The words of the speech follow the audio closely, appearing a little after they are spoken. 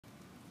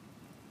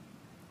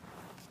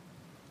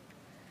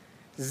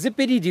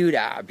Zippity doo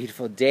dah,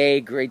 beautiful day,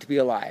 great to be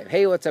alive.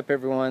 Hey, what's up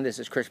everyone? This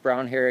is Chris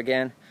Brown here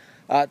again.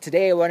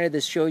 Today I wanted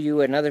to show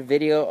you another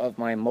video of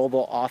my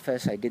mobile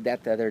office. I did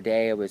that the other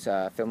day. I was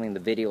filming the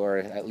video, or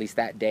at least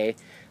that day.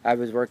 I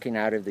was working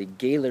out of the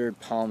Gaylord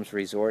Palms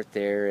Resort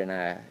there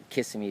in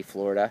Kissimmee,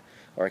 Florida,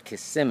 or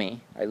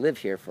Kissimmee. I live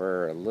here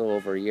for a little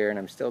over a year and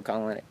I'm still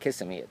calling it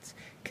Kissimmee. It's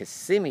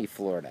Kissimmee,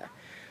 Florida.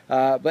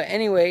 But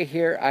anyway,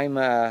 here I'm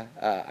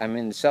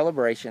in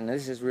Celebration.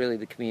 This is really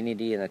the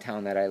community in the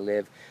town that I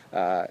live.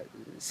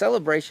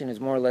 Celebration is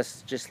more or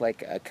less just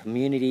like a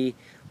community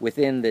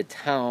within the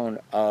town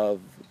of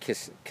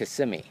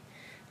Kissimmee.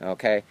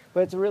 Okay,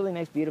 but it's a really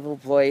nice, beautiful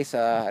place.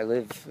 I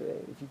live,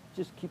 if you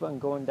just keep on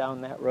going down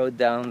that road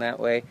down that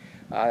way,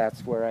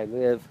 that's where I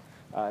live.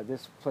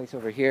 This place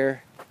over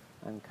here,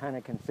 I'm kind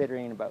of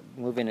considering about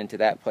moving into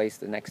that place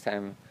the next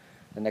time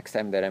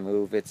that I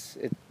move. It's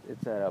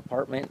an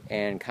apartment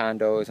and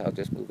condos. I'll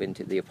just move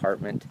into the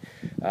apartment.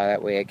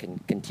 That way I can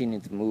continue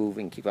to move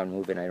and keep on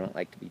moving. I don't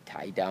like to be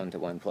tied down to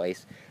one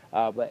place.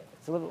 But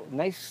it's a little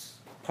nice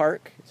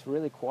park. It's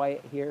really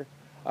quiet here.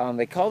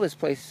 They call this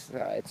place,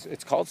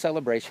 it's called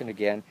Celebration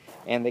again,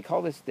 and they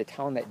call this the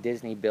town that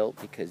Disney built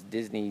because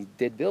Disney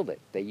did build it.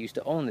 They used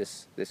to own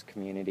this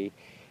community,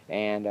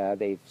 and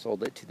they've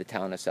sold it to the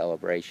town of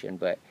Celebration,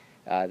 but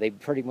they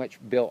pretty much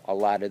built a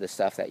lot of the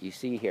stuff that you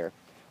see here.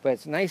 But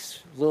it's a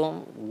nice,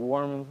 little,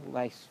 warm,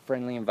 nice,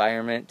 friendly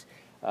environment.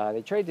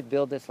 They tried to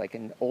build this like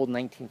in old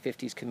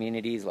 1950s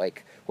communities,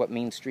 like what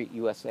Main Street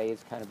USA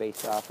is kind of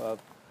based off of.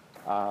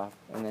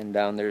 And then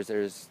down there's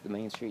the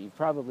Main Street. You've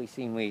probably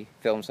seen we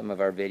film some of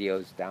our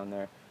videos down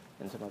there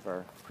in some of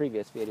our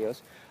previous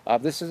videos.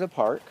 This is a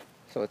park,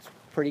 so it's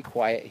pretty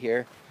quiet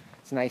here.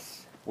 It's a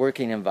nice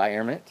working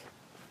environment.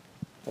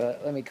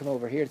 Let me come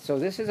over here. So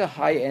this is a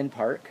high-end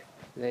park.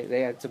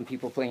 They had some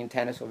people playing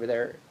tennis over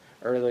there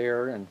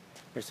earlier, and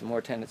there's some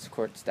more tennis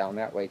courts down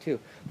that way too.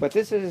 But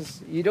this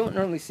is, you don't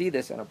normally see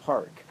this in a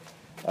park.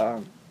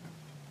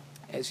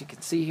 As you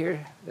can see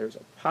here, there's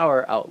a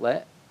power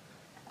outlet.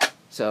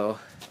 So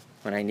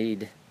when I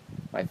need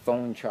my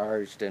phone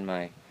charged and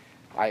my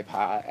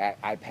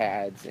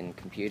iPads and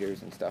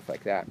computers and stuff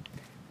like that.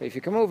 But if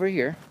you come over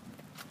here,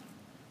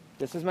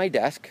 this is my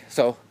desk.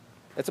 So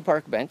it's a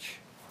park bench,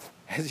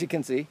 as you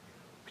can see,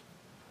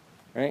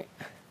 right?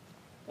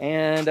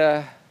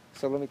 And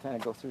so let me kind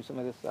of go through some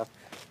of this stuff.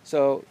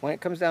 So when it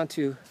comes down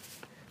to,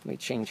 let me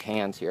change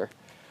hands here.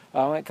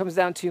 When it comes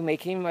down to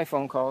making my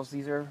phone calls,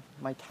 these are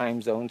my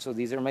time zones, so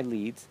these are my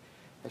leads.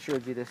 I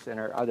showed you this in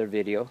our other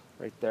video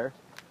right there.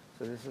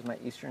 So this is my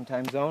Eastern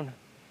time zone.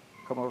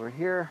 Come over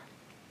here.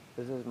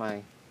 This is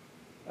my,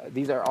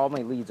 these are all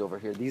my leads over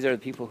here. These are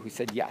the people who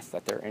said yes,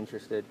 that they're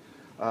interested.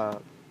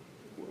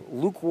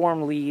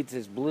 Lukewarm leads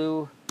is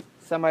blue,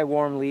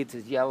 semi-warm leads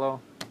is yellow,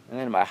 and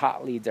then my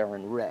hot leads are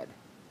in red.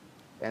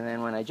 And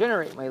then when I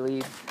generate my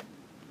leads,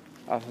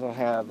 I also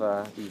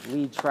have these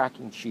lead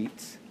tracking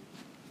sheets.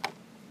 I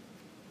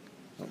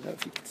don't know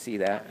if you can see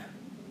that.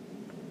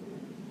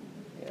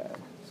 Yeah,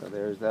 so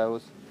there's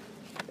those.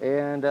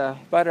 And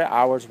about an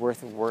hour's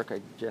worth of work.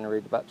 I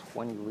generated about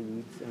 20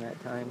 leads in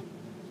that time.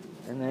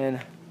 And then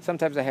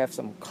sometimes I have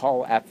some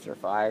call after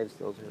fives.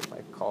 Those are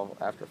my call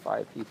after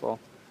five people.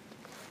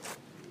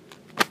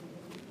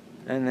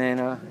 And then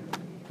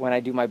when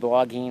I do my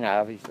blogging, I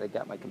obviously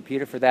got my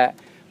computer for that.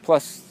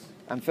 Plus,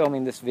 I'm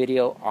filming this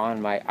video on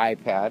my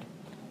iPad,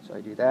 so I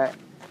do that.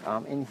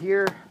 In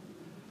here,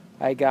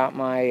 I got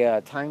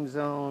my time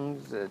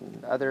zones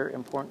and other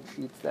important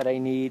sheets that I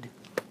need.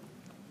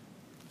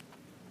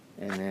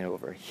 And then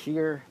over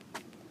here,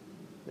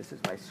 this is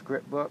my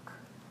script book.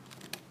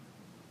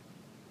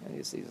 And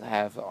you see I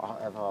have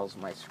all of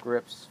my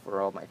scripts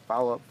for all my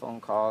follow-up phone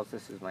calls.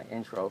 This is my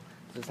intro.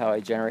 This is how I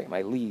generate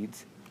my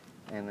leads.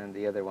 And then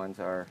the other ones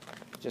are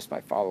just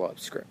my follow-up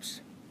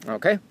scripts.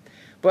 Okay?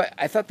 But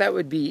I thought that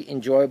would be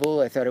enjoyable.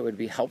 I thought it would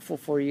be helpful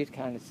for you to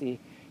kind of see,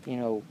 you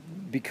know,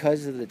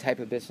 because of the type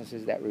of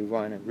businesses that we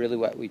run and really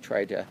what we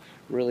try to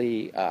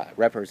really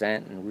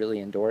represent and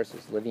really endorse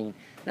is living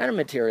not a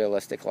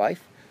materialistic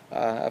life.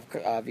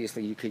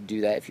 Obviously, you could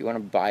do that if you want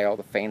to buy all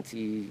the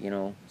fancy, you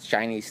know,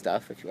 shiny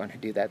stuff. If you want to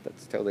do that,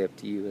 that's totally up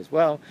to you as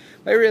well.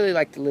 But I really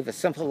like to live a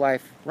simple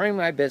life, running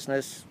my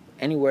business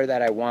anywhere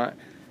that I want.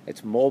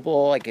 It's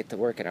mobile. I get to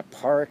work in a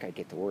park. I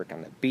get to work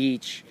on the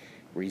beach,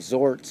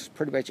 resorts,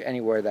 pretty much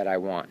anywhere that I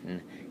want.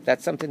 And if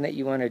that's something that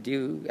you want to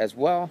do as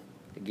well,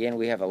 again,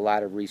 we have a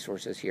lot of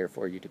resources here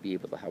for you to be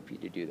able to help you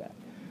to do that.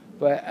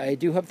 But I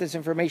do hope this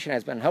information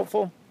has been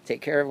helpful.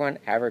 Take care, everyone.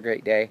 Have a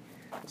great day.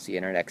 We'll see you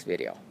in our next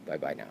video.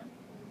 Bye-bye now.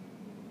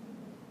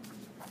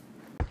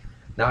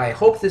 Now, I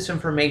hope this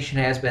information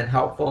has been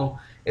helpful.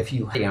 I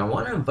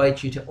want to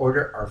invite you to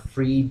order our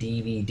free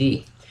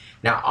DVD.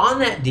 Now, on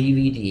that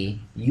DVD,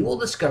 you will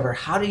discover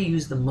how to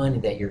use the money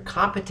that your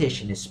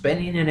competition is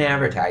spending in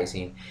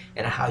advertising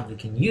and how you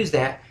can use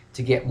that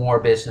to get more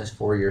business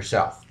for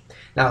yourself.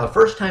 Now, the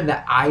first time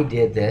that I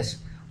did this,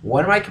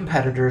 one of my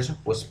competitors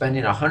was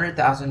spending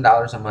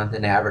 $100,000 a month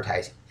in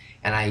advertising.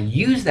 And I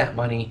use that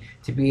money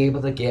to be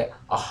able to get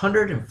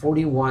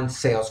 141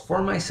 sales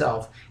for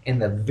myself in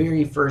the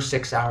very first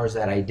 6 hours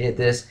that I did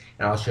this.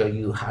 And I'll show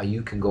you how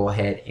you can go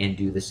ahead and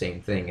do the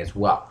same thing as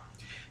well.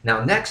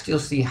 Now next, you'll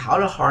see how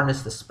to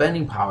harness the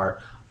spending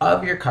power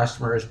of your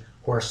customers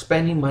who are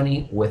spending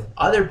money with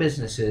other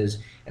businesses,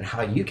 and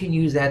how you can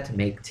use that to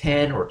make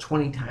 10 or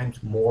 20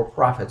 times more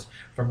profits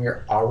from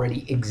your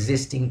already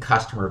existing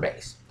customer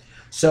base.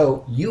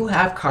 So you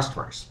have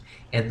customers,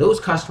 and those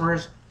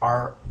customers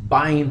are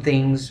buying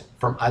things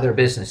from other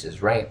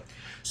businesses, right?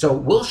 So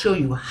we'll show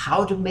you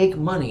how to make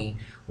money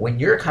when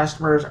your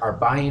customers are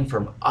buying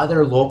from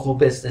other local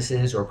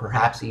businesses or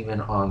perhaps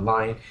even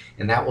online,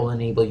 and that will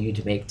enable you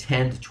to make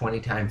 10 to 20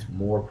 times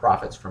more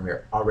profits from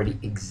your already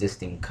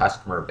existing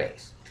customer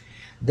base.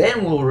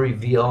 Then we'll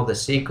reveal the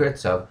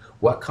secrets of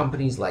what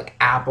companies like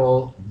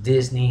Apple,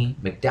 Disney,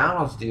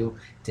 McDonald's do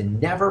to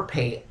never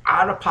pay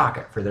out of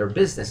pocket for their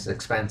business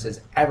expenses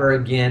ever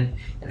again,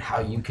 and how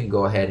you can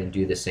go ahead and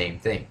do the same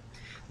thing.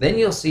 Then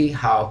you'll see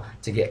how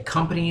to get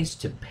companies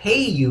to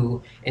pay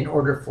you in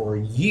order for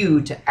you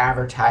to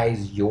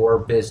advertise your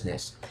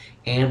business,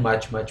 and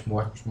much, much,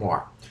 much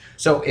more.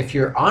 So if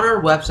you're on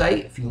our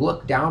website, if you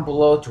look down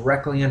below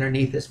directly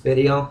underneath this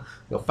video,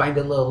 you'll find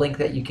a little link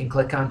that you can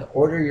click on to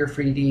order your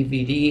free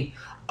DVD.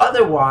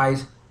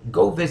 Otherwise,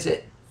 go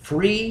visit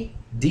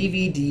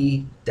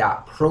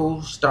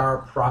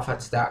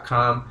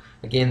freedvd.prostarprofits.com.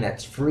 Again,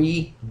 that's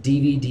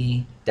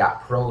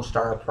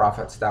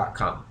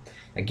freedvd.prostarprofits.com.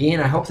 Again,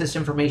 I hope this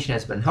information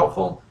has been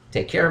helpful.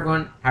 Take care,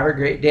 everyone. Have a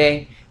great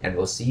day, and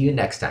we'll see you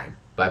next time.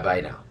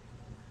 Bye-bye now.